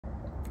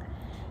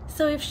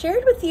So we've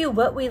shared with you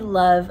what we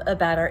love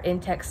about our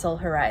Intech Soll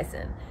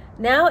Horizon.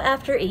 Now,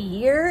 after a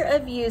year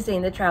of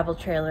using the travel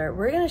trailer,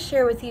 we're going to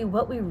share with you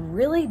what we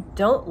really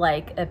don't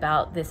like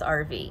about this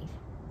RV.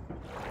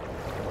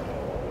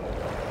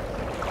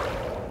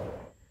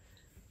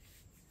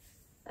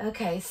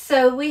 Okay,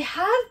 so we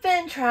have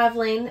been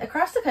traveling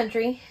across the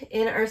country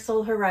in our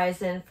Soll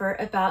Horizon for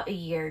about a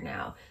year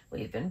now.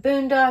 We've been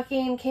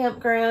boondocking,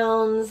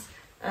 campgrounds,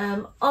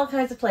 all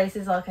kinds of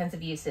places, all kinds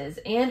of uses.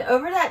 And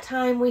over that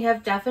time, we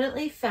have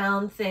definitely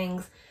found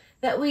things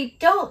that we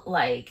don't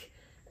like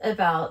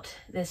about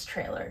this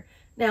trailer.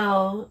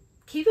 Now,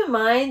 keep in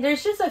mind,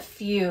 there's just a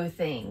few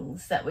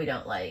things that we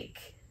don't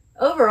like.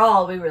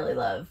 Overall, we really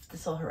love the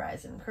Soll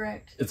Horizon,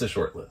 correct? It's a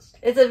short list.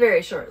 It's a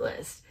very short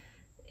list.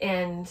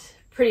 And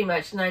pretty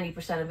much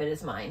 90% of it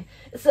is mine.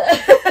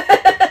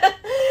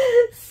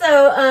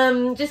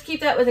 So, just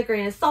keep that with a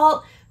grain of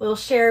salt. We'll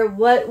share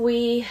what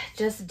we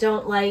just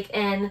don't like.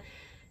 And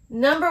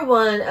number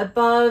one,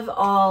 above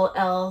all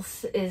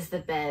else, is the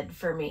bed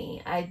for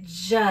me. I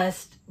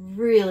just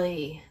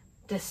really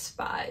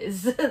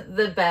despise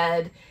the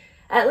bed,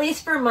 at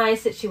least for my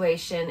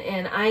situation.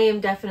 And I am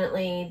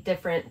definitely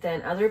different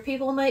than other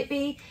people might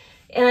be.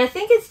 And I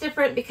think it's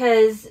different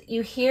because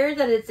you hear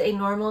that it's a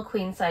normal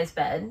queen size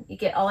bed. You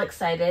get all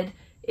excited.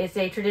 It's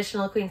a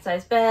traditional queen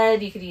size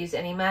bed. You could use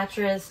any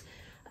mattress,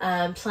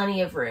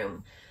 plenty of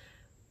room.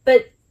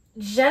 But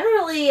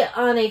generally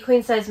on a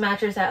queen size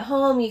mattress at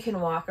home, you can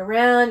walk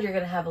around. You're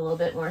going to have a little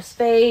bit more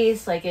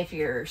space. Like if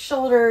your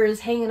shoulder is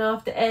hanging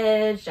off the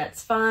edge,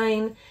 that's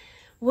fine.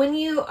 When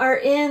you are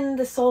in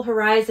the Soll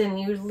Horizon,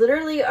 you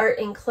literally are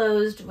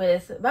enclosed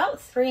with about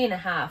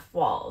 3.5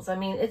 walls. I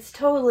mean, it's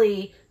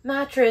totally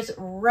mattress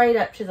right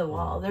up to the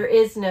wall. There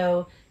is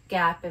no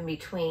gap in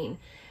between.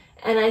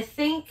 And I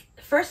think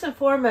first and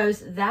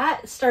foremost,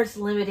 that starts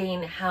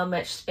limiting how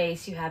much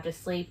space you have to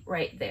sleep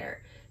right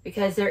there,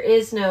 because there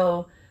is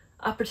no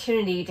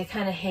opportunity to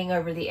kind of hang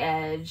over the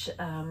edge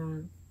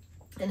and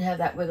have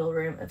that wiggle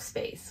room of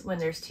space when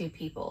there's two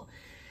people.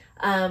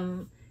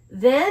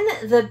 Then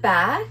the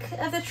back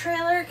of the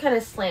trailer kind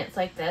of slants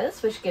like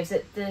this, which gives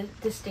it the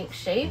distinct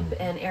shape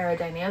and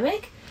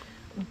aerodynamic.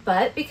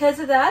 But because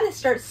of that, it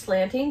starts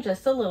slanting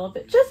just a little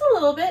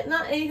bit,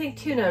 not anything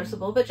too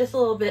noticeable, but just a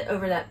little bit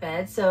over that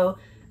bed. So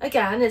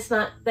again, it's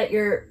not that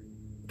you're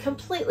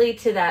completely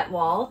to that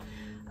wall.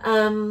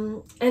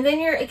 And then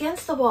you're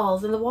against the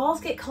walls, and the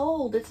walls get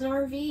cold. It's an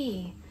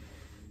RV.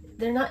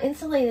 They're not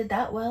insulated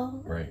that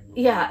well. Right.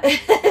 Yeah.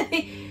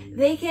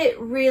 They get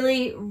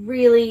really,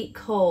 really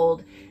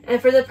cold.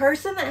 And for the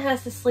person that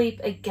has to sleep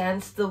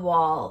against the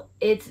wall,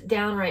 it's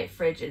downright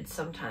frigid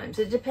sometimes.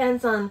 It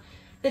depends on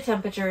the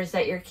temperatures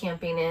that you're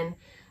camping in.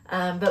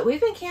 But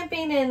we've been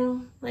camping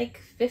in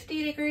like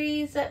 50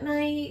 degrees at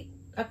night,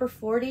 upper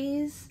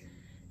 40s.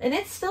 And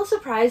it's still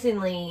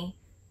surprisingly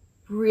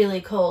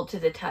really cold to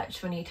the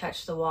touch when you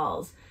touch the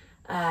walls.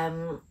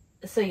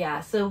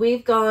 So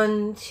we've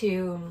gone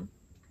to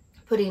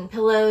putting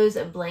pillows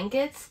and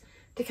blankets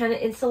to kind of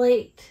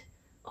insulate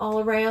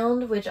all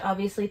around, which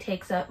obviously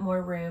takes up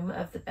more room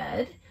of the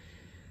bed.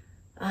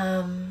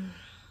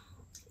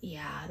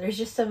 Yeah, there's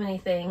just so many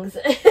things.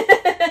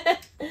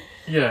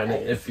 Yeah, and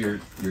if you're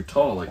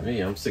tall like me,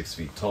 I'm 6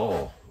 feet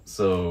tall,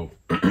 so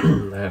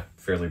I have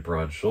fairly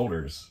broad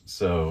shoulders.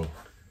 So,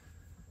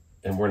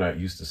 and we're not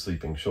used to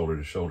sleeping shoulder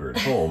to shoulder at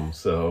home,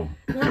 so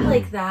not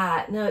like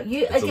that. No,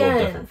 it's a little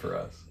different for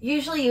us.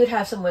 Usually you would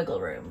have some wiggle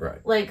room,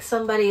 right? Like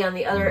somebody on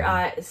the other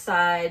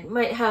side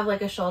might have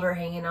like a shoulder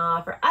hanging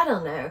off, or I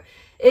don't know.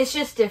 It's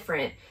just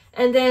different.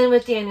 And then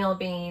with Daniel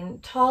being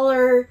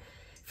taller,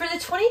 for the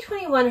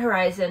 2021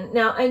 Horizon,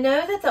 now I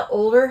know that the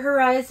older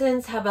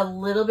Horizons have a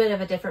little bit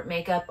of a different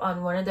makeup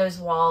on one of those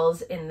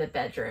walls in the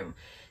bedroom.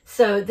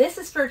 So this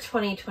is for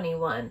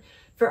 2021.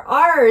 For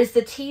ours,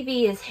 the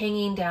TV is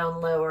hanging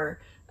down lower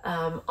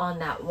on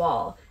that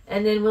wall.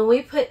 And then when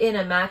we put in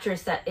a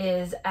mattress that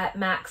is at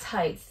max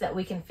height that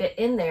we can fit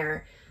in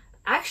there,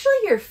 actually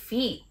your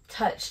feet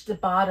touch the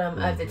bottom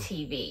of the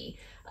TV.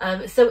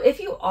 So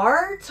if you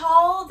are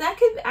tall, that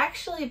could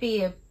actually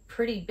be a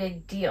pretty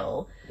big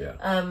deal.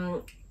 Yeah.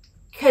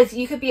 Because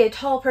you could be a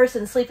tall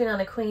person sleeping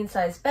on a queen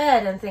size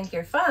bed and think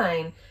you're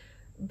fine,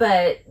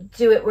 but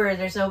do it where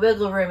there's no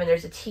wiggle room and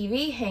there's a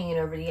TV hanging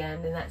over the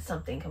end, and that's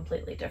something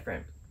completely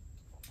different.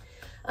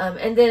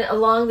 And then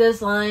along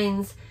those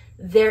lines,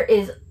 there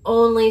is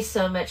only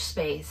so much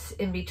space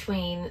in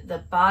between the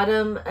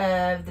bottom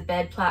of the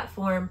bed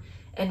platform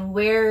and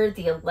where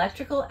the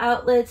electrical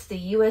outlets,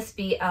 the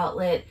USB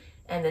outlet,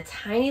 and the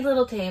tiny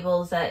little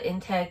tables that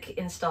Intech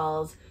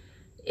installs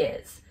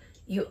is.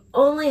 You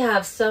only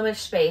have so much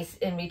space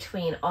in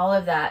between all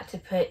of that to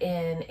put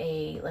in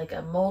a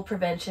mold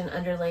prevention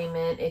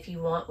underlayment if you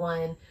want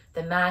one,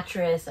 the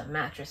mattress, a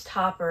mattress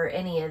topper,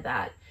 any of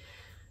that.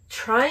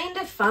 Trying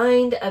to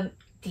find a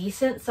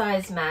decent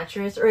sized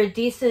mattress or a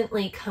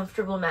decently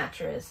comfortable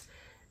mattress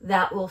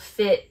that will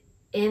fit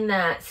in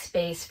that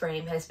space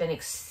frame has been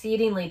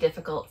exceedingly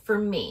difficult for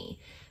me,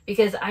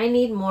 because I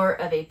need more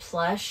of a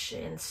plush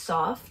and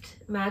soft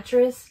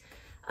mattress.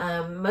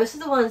 Most of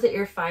the ones that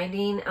you're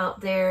finding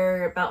out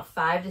there about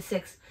 5 to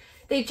 6,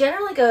 they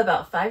generally go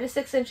about 5 to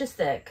 6 inches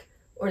thick,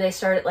 or they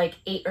start at like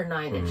 8 or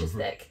 9 inches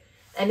thick.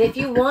 And if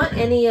you want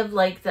any of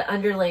like the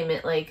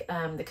underlayment, like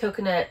the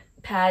coconut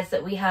pads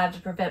that we have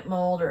to prevent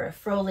mold, or a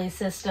Froley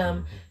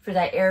system for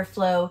that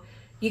airflow,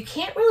 you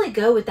can't really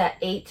go with that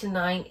 8 to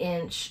 9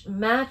 inch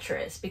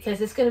mattress because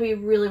it's going to be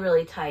really,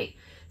 really tight.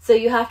 So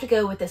you have to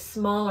go with the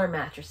smaller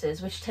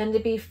mattresses, which tend to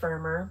be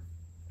firmer,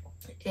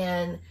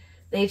 and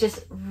they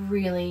just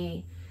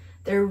really,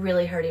 they're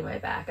really hurting my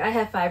back. I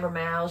have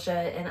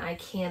fibromyalgia, and I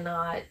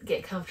cannot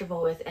get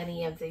comfortable with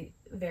any of the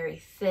very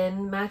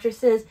thin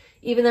mattresses.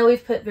 Even though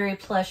we've put very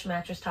plush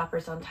mattress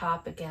toppers on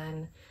top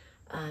again,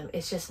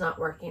 it's just not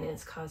working, and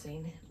it's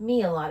causing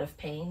me a lot of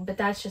pain. But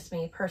that's just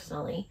me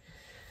personally.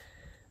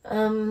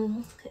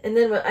 And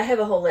then I have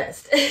a whole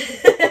list.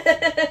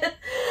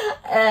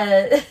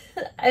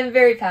 I'm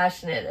very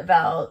passionate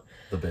about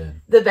the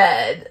bed. The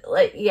bed.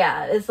 Like,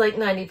 yeah, it's like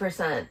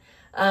 90%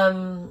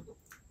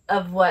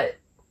 of what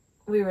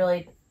we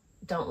really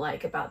don't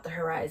like about the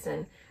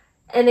Horizon.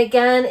 And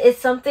again, it's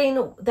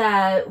something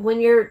that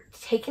when you're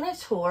taking a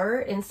tour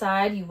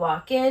inside, you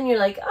walk in, you're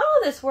like,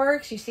 oh, this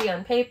works. You see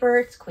on paper,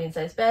 it's a queen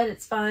size bed,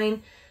 it's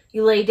fine.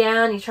 You lay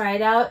down, you try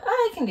it out,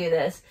 oh, I can do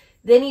this.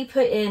 Then you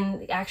put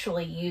in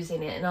actually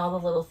using it, and all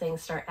the little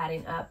things start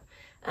adding up.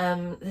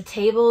 The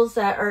tables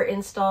that are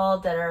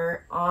installed that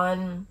are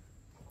on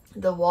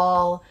the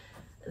wall,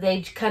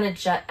 they kind of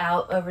jut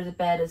out over the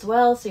bed as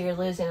well, so you're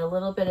losing a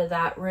little bit of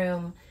that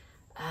room.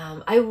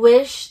 I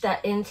wish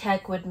that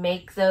Intech would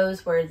make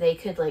those where they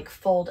could like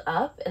fold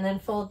up and then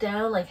fold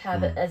down, like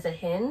have it as a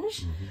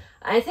hinge.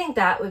 I think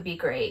that would be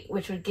great,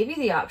 which would give you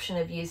the option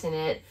of using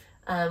it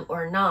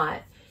or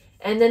not.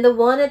 And then the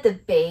one at the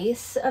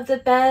base of the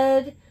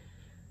bed,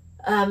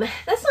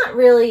 that's not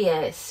really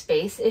a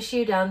space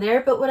issue down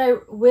there, but what I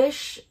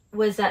wish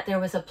was that there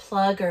was a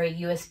plug or a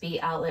USB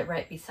outlet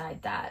right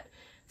beside that,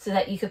 so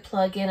that you could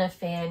plug in a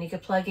fan, you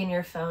could plug in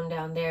your phone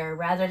down there,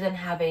 rather than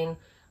having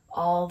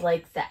all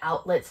like the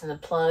outlets and the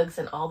plugs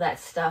and all that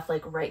stuff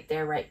like right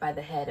there, right by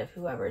the head of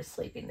whoever is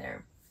sleeping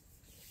there.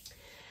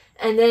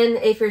 And then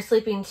if you're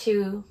sleeping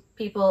 2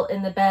 people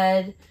in the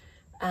bed,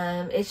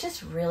 it's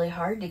just really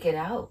hard to get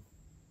out.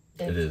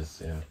 It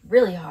is, yeah.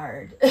 Really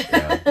hard.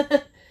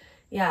 Yeah.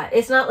 Yeah,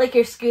 it's not like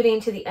you're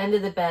scooting to the end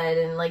of the bed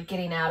and like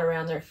getting out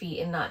around their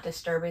feet and not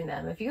disturbing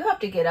them. If you have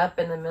to get up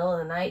in the middle of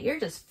the night, you're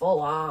just full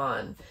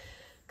on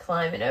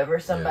climbing over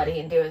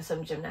somebody and doing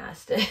some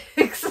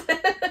gymnastics.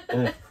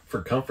 And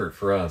for comfort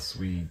for us,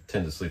 we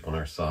tend to sleep on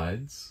our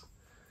sides.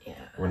 Yeah.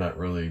 We're not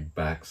really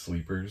back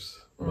sleepers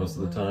most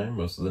of the time,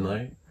 most of the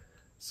night.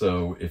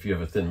 So if you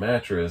have a thin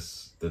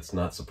mattress that's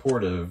not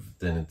supportive,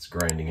 then it's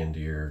grinding into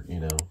your,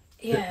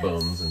 hip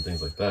bones and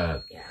things like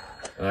that. Yeah.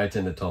 And I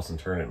tend to toss and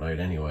turn at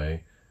night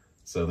anyway,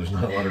 so there's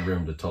not a lot of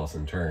room to toss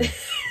and turn.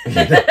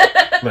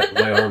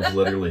 my arms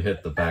literally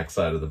hit the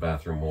backside of the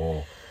bathroom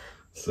wall.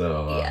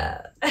 So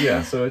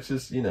so it's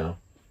just,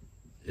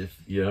 if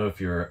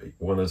you're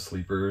one of those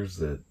sleepers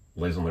that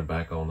lays on their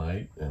back all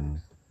night and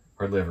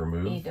hardly ever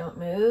move. You don't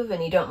move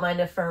and you don't mind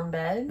a firm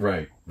bed.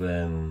 Right.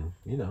 Then,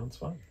 it's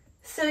fine.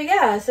 So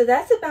yeah, so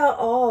that's about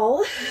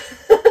all.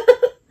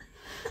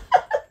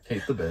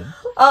 Hate the bed.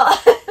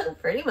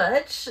 Pretty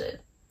much.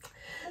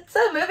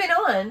 So moving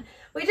on,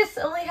 we just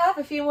only have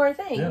a few more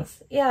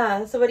things.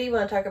 Yeah. So what do you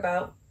want to talk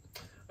about?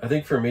 I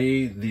think for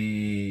me,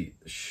 the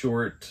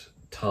short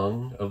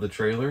tongue of the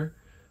trailer,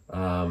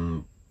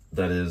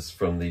 that is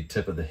from the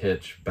tip of the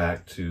hitch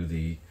back to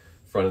the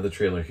front of the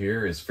trailer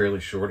here, is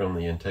fairly short on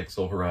the Intech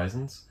Soll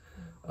Horizons.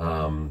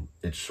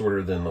 It's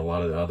shorter than a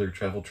lot of the other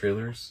travel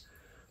trailers,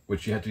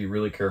 which you have to be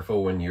really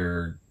careful when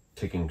you're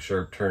taking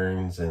sharp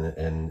turns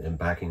and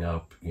backing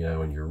up,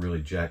 and you're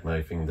really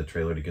jackknifing the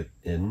trailer to get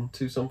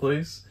into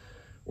someplace,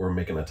 or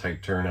making a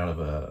tight turn out of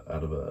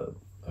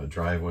a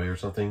driveway or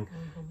something.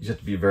 You have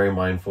to be very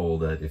mindful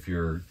that if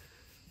you're,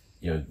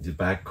 the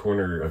back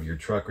corner of your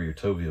truck or your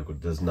tow vehicle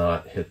does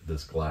not hit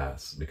this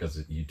glass,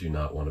 because you do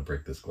not want to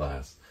break this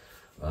glass.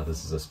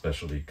 This is a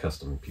specialty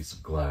custom piece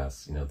of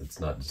glass,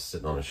 that's not just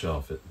sitting on a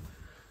shelf at,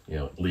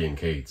 Lee and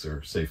Kate's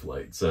or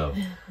Safelite. So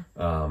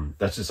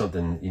that's just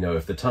something,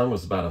 if the tongue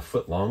was about a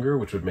foot longer,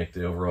 which would make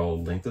the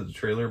overall length of the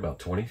trailer about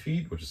 20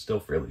 feet, which is still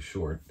fairly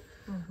short,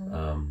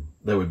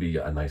 that would be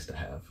nice to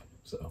have.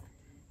 So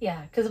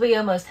yeah, because we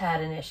almost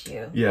had an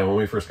issue. Yeah, when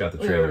we first got the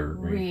trailer,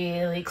 we were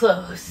really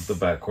close. The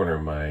back corner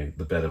of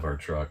the bed of our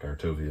truck, our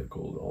tow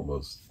vehicle,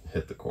 almost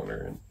hit the corner,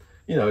 and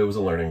it was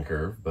a learning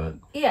curve, but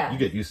you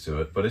get used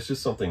to it. But it's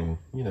just something,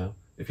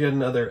 if you had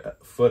another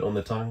foot on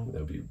the tongue, that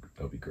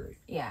would be great.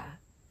 Yeah.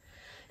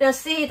 Now,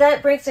 see,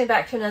 that brings me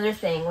back to another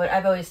thing, what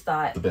I've always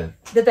thought. The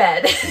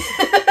bed.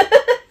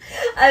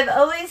 I've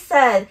always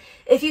said,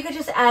 if you could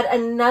just add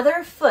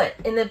another foot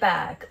in the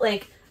back,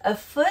 like a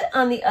foot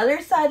on the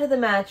other side of the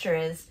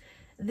mattress,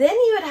 then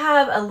you would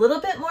have a little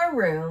bit more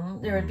room.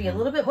 There would be a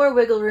little bit more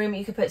wiggle room.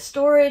 You could put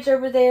storage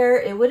over there.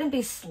 It wouldn't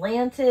be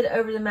slanted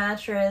over the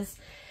mattress.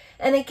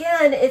 And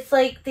again, it's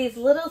like these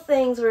little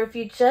things where if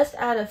you just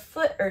add a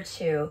foot or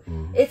two,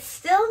 it's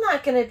still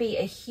not going to be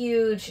a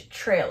huge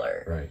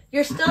trailer. Right.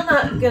 You're still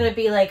not going to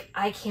be like,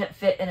 I can't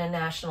fit in a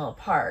national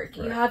park.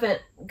 You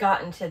haven't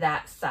gotten to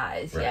that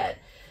size yet.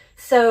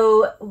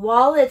 So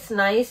while it's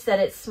nice that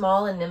it's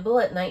small and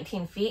nimble at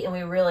 19 feet, and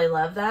we really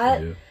love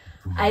that,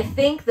 I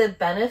think the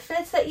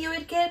benefits that you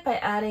would get by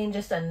adding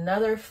just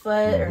another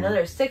foot or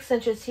another 6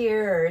 inches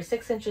here or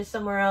 6 inches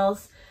somewhere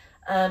else,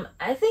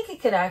 I think it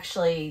could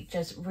actually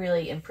just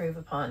really improve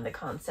upon the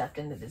concept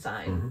and the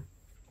design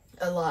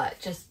a lot.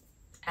 Just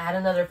add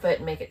another foot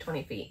and make it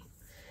 20 feet.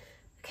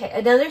 Okay,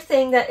 another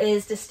thing that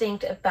is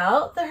distinct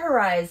about the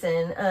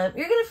Horizon,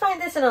 you're going to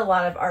find this in a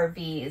lot of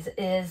RVs,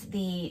 is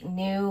the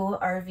new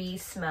RV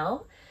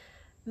smell.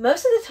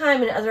 Most of the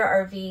time in other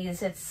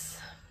RVs, it's,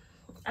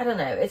 I don't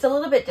know, it's a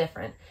little bit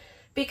different.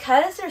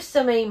 Because there's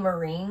so many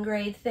marine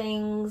grade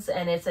things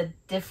and it's a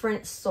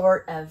different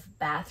sort of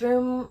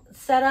bathroom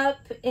setup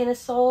in a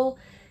Soll,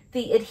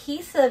 the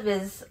adhesive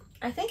is,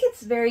 I think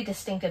it's very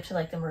distinctive to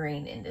like the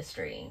marine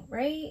industry,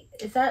 right?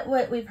 Is that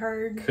what we've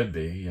heard? Could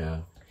be, yeah.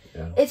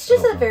 It's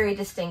just a very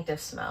distinctive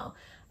smell.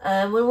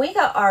 When we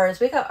got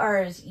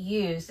ours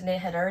used, and it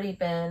had already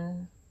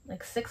been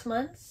like 6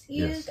 months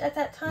used at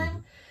that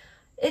time.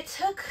 It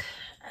took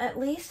at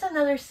least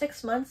another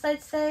 6 months,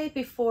 I'd say,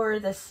 before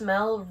the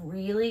smell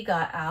really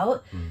got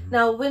out.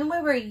 Now, when we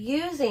were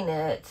using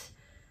it,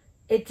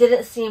 it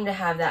didn't seem to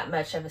have that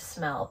much of a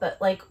smell. But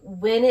like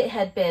when it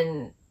had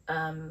been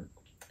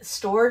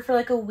stored for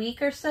like a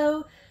week or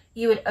so,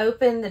 you would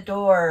open the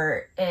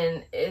door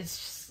and it's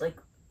just like,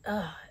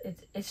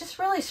 it's just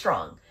really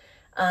strong.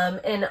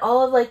 And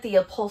all of like the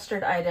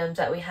upholstered items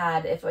that we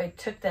had, if I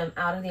took them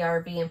out of the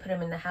RV and put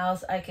them in the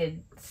house, I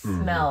could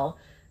smell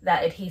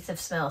that adhesive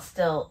smell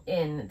still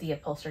in the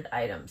upholstered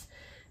items.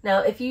 Now,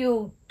 if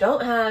you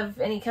don't have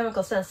any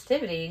chemical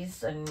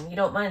sensitivities and you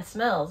don't mind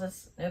smells,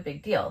 it's no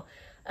big deal.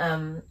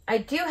 I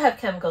do have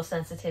chemical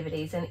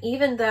sensitivities, and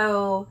even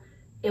though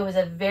it was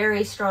a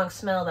very strong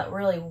smell that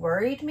really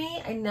worried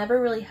me, I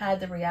never really had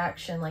the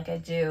reaction like I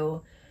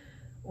do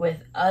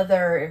with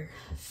other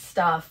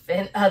stuff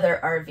in other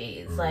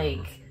RVs.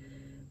 Like,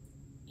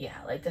 yeah,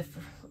 like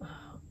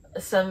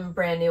some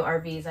brand new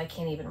RVs, I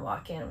can't even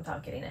walk in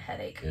without getting a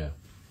headache. Yeah.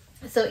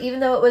 So even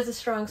though it was a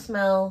strong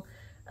smell,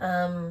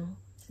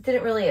 it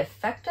didn't really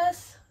affect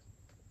us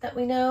that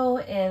we know,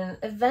 and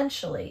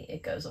eventually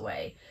it goes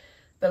away.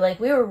 But like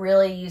we were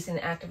really using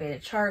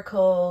activated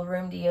charcoal,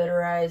 room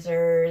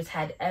deodorizers,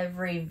 had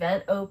every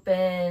vent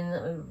open, we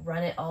would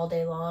run it all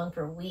day long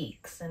for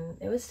weeks, and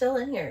it was still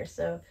in here.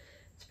 So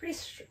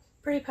it's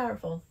pretty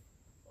powerful.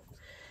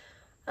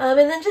 And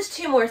then just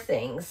two more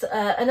things.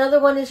 Another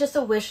one is just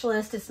a wish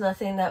list. It's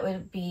nothing that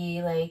would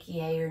be like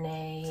yay or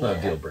nay. It's not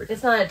a deal breaker.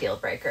 It's not a deal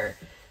breaker.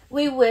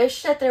 We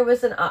wish that there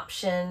was an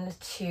option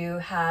to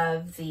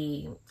have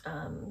the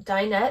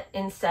dinette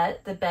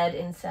inset, the bed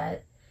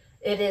inset.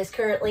 It is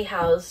currently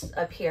housed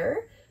up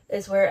here,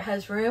 is where it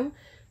has room.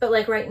 But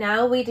like right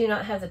now, we do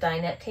not have the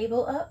dinette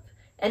table up.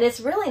 And it's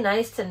really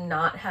nice to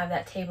not have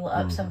that table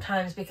up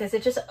sometimes, because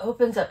it just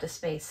opens up the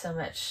space so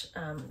much,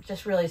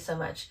 just really so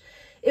much.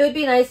 It would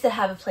be nice to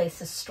have a place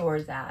to store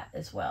that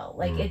as well.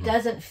 Like it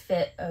doesn't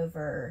fit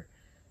over,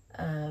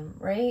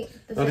 right?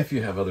 But if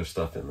you have other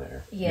stuff in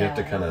there, you have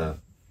to kind of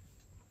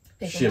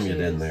shimmy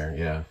it in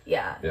there.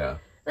 Yeah.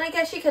 And I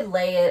guess you could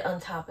lay it on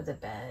top of the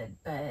bed,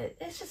 but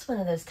it's just one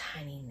of those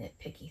tiny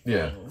nitpicky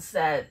things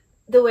that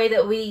the way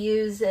that we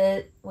use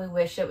it, we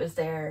wish it was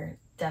there.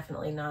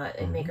 Definitely not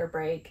a make or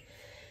break.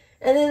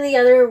 And then the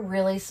other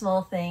really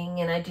small thing,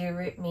 and I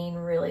do mean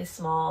really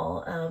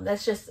small,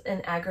 that's just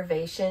an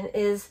aggravation,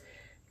 is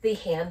the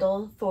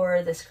handle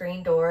for the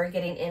screen door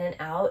getting in and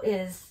out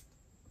is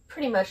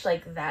pretty much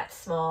like that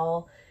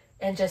small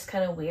and just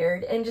kind of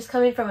weird. And just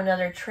coming from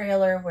another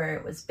trailer where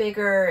it was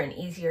bigger and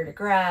easier to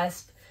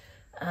grasp,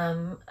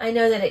 I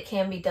know that it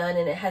can be done,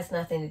 and it has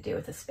nothing to do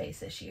with a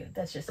space issue.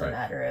 That's just a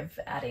matter of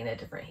adding a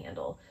different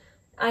handle.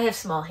 I have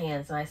small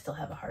hands and I still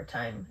have a hard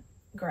time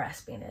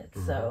grasping it.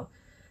 So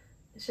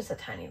it's just a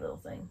tiny little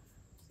thing.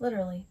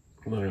 Literally.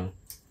 The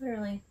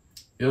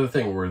other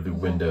thing were the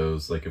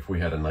windows. Like if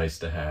we had a nice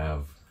to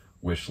have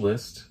wish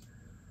list,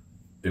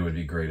 it would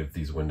be great if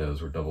these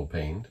windows were double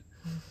paned,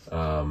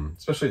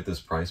 especially at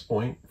this price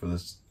point for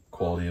this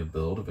quality of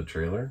build of a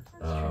trailer.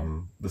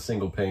 The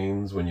single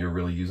panes, when you're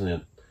really using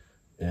it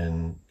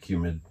in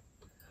humid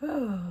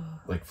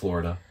like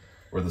Florida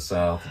or the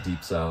South,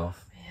 deep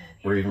South,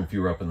 or even if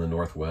you were up in the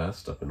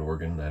Northwest, up in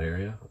Oregon, that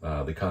area,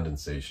 the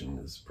condensation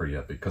is pretty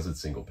epic because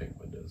it's single pane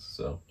windows.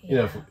 So you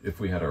know, if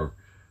we had our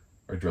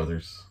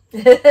druthers,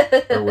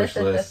 our wish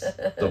list,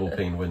 double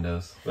pane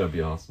windows, that would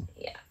be awesome.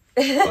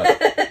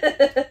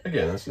 But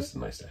again, that's just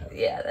nice to have.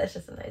 That's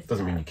just a nice.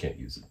 Doesn't mean you can't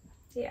use it.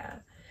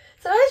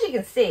 So as you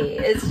can see,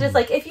 it's just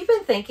like if you've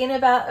been thinking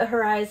about a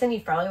Horizon,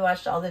 you've probably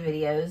watched all the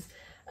videos.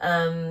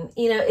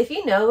 You know, if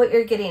you know what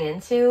you're getting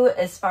into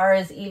as far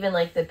as even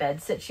like the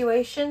bed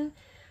situation,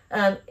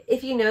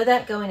 if you know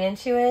that going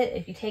into it,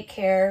 if you take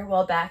care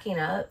while backing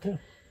up,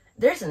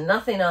 there's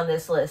nothing on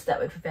this list that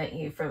would prevent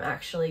you from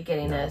actually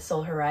getting a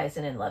Soll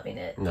Horizon and loving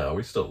it. No,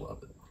 we still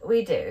love it.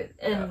 We do.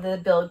 And the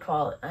build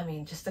quality, I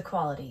mean, just the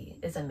quality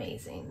is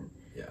amazing.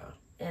 Yeah.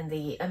 And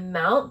the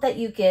amount that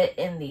you get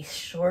in the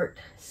short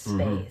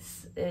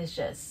space is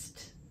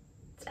just,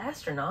 it's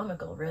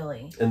astronomical,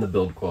 really. And the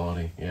build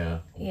quality, The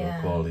build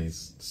Yeah.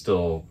 quality's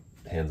still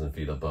hands and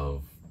feet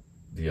above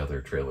the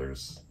other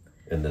trailers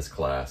in this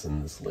class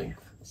and this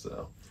length.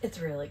 So It's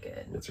really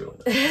good. it's really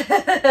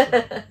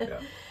nice.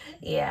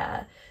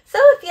 Yeah. So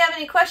if you have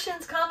any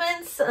questions,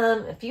 comments,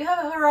 if you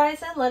have a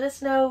Horizon, let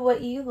us know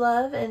what you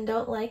love and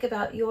don't like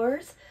about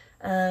yours.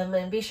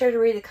 And be sure to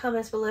read the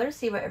comments below to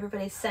see what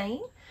everybody's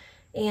saying.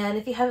 And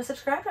if you haven't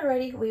subscribed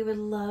already, we would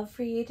love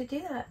for you to do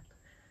that.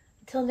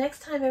 Until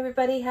next time,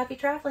 everybody, happy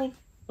traveling.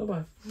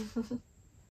 Bye-bye.